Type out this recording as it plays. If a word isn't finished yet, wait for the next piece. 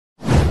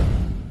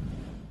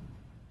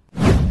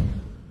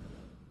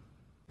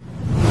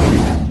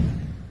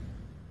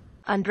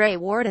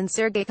Ward and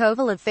Sergey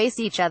Kovalev face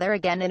each other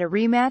again in a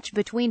rematch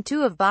between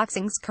two of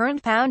boxing's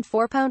current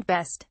pound-for-pound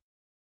best.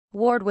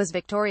 Ward was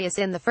victorious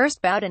in the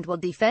first bout and will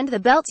defend the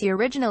belts he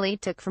originally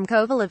took from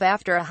Kovalev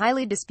after a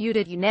highly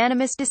disputed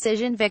unanimous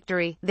decision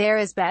victory. There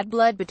is bad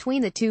blood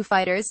between the two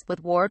fighters,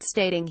 with Ward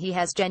stating he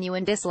has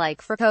genuine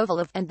dislike for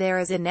Kovalev, and there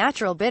is a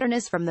natural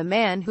bitterness from the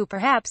man who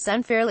perhaps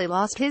unfairly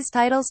lost his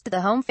titles to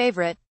the home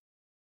favorite.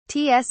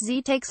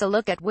 TSZ takes a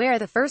look at where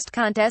the first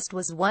contest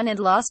was won and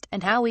lost,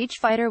 and how each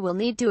fighter will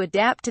need to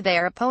adapt to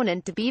their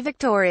opponent to be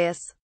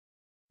victorious.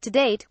 To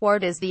date,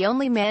 Ward is the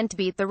only man to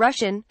beat the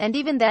Russian, and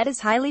even that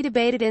is highly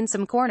debated in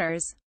some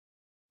corners.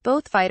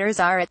 Both fighters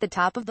are at the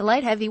top of the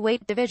light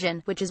heavyweight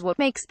division, which is what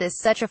makes this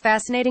such a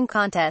fascinating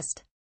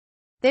contest.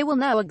 They will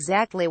know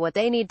exactly what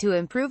they need to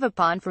improve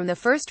upon from the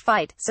first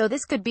fight, so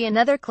this could be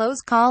another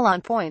close call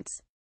on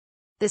points.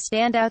 The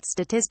standout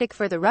statistic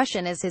for the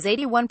Russian is his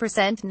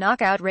 81%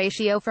 knockout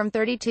ratio from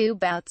 32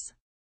 bouts.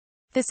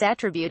 This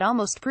attribute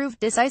almost proved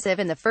decisive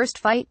in the first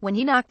fight, when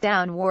he knocked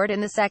down Ward in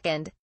the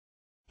second.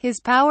 His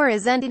power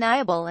is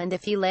undeniable, and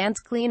if he lands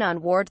clean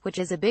on Ward, which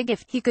is a big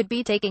if, he could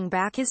be taking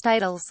back his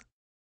titles.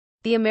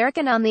 The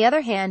American, on the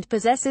other hand,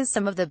 possesses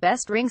some of the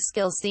best ring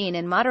skills seen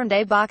in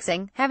modern-day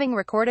boxing, having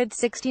recorded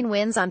 16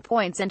 wins on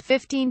points and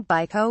 15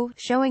 by KO,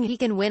 showing he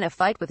can win a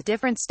fight with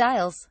different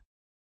styles.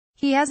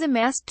 He has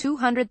amassed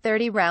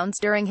 230 rounds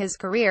during his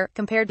career,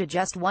 compared to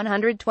just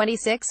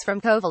 126 from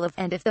Kovalev,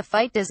 and if the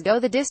fight does go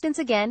the distance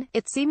again,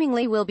 it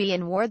seemingly will be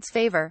in Ward's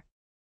favor.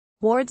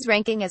 Ward's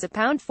ranking as a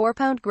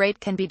pound-for-pound great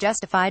can be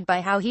justified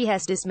by how he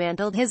has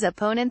dismantled his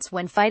opponents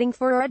when fighting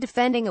for or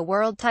defending a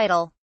world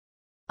title.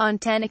 On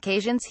 10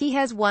 occasions he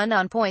has won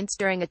on points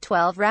during a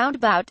 12-round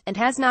bout, and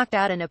has knocked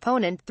out an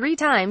opponent 3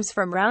 times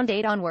from round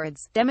 8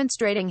 onwards,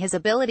 demonstrating his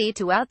ability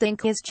to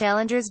outthink his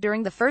challengers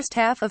during the first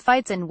half of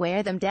fights and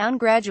wear them down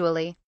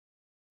gradually.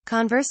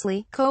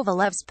 Conversely,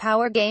 Kovalev's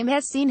power game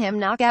has seen him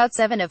knock out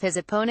 7 of his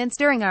opponents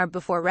during or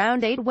before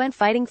round 8 when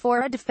fighting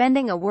for or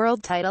defending a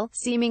world title,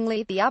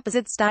 seemingly the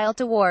opposite style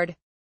to Ward.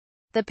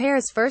 The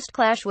pair's first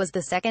clash was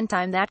the second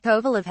time that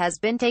Kovalev has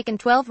been taken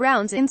 12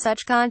 rounds in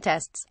such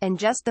contests, and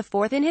just the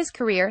 4th in his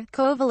career.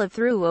 Kovalev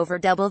threw over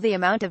double the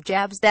amount of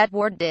jabs that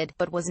Ward did,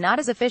 but was not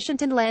as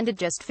efficient and landed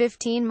just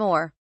 15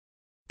 more.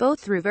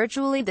 Both threw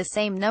virtually the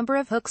same number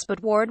of hooks,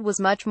 but Ward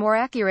was much more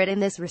accurate in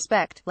this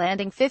respect,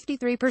 landing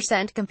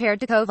 53% compared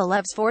to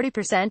Kovalev's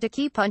 40%, a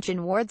key punch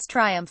in Ward's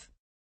triumph.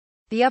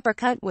 The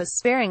uppercut was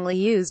sparingly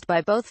used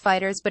by both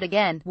fighters, but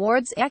again,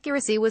 Ward's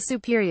accuracy was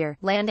superior,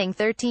 landing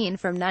 13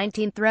 from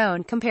 19th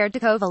round compared to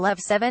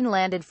Kovalev's 7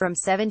 landed from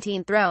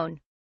 17th round.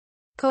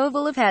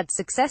 Kovalev had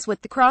success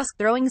with the cross,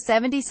 throwing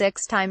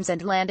 76 times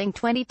and landing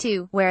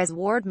 22, whereas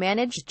Ward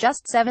managed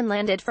just 7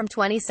 landed from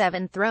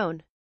 27th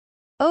round.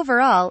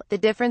 Overall, the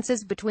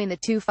differences between the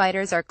two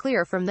fighters are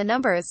clear from the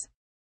numbers.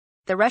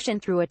 The Russian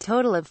threw a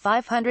total of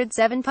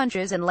 507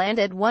 punches and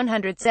landed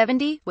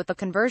 170, with a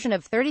conversion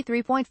of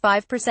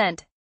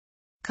 33.5%.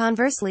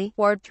 Conversely,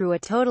 Ward threw a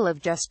total of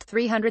just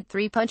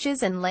 303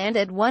 punches and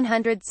landed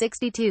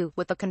 162,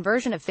 with a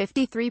conversion of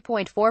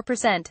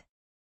 53.4%.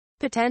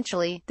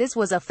 Potentially, this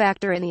was a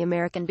factor in the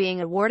American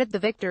being awarded the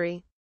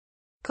victory.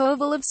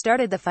 Kovalev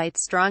started the fight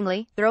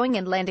strongly, throwing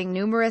and landing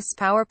numerous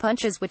power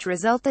punches which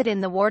resulted in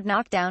the Ward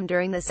knockdown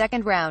during the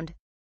second round.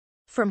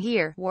 From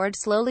here, Ward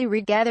slowly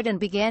regathered and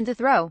began to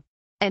throw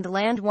and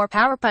land more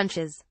power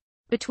punches.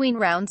 Between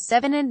rounds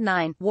 7 and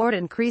 9, Ward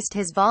increased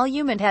his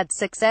volume and had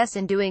success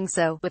in doing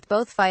so, with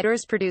both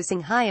fighters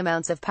producing high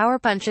amounts of power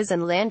punches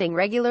and landing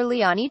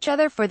regularly on each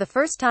other for the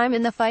first time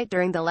in the fight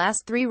during the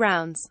last 3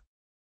 rounds.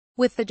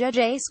 With the judge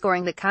A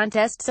scoring the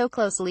contest so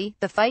closely,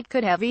 the fight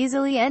could have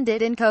easily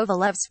ended in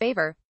Kovalev's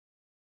favor.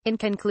 In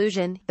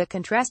conclusion, the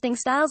contrasting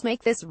styles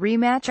make this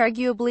rematch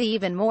arguably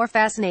even more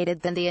fascinating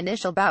than the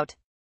initial bout.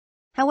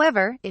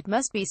 However, it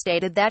must be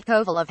stated that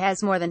Kovalev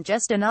has more than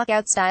just a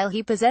knockout style.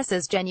 He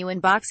possesses genuine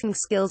boxing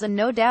skills and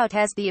no doubt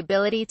has the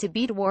ability to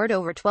beat Ward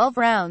over 12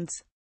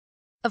 rounds.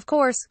 Of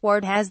course,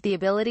 Ward has the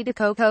ability to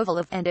KO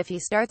Kovalev, and if he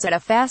starts at a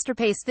faster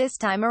pace this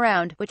time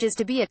around, which is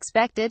to be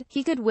expected,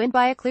 he could win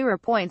by a clearer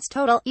points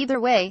total. Either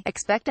way,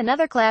 expect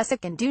another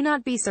classic and do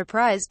not be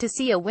surprised to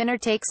see a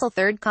winner-takes-all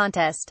third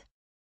contest.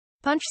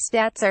 Punch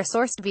stats are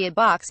sourced via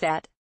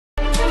BoxStat.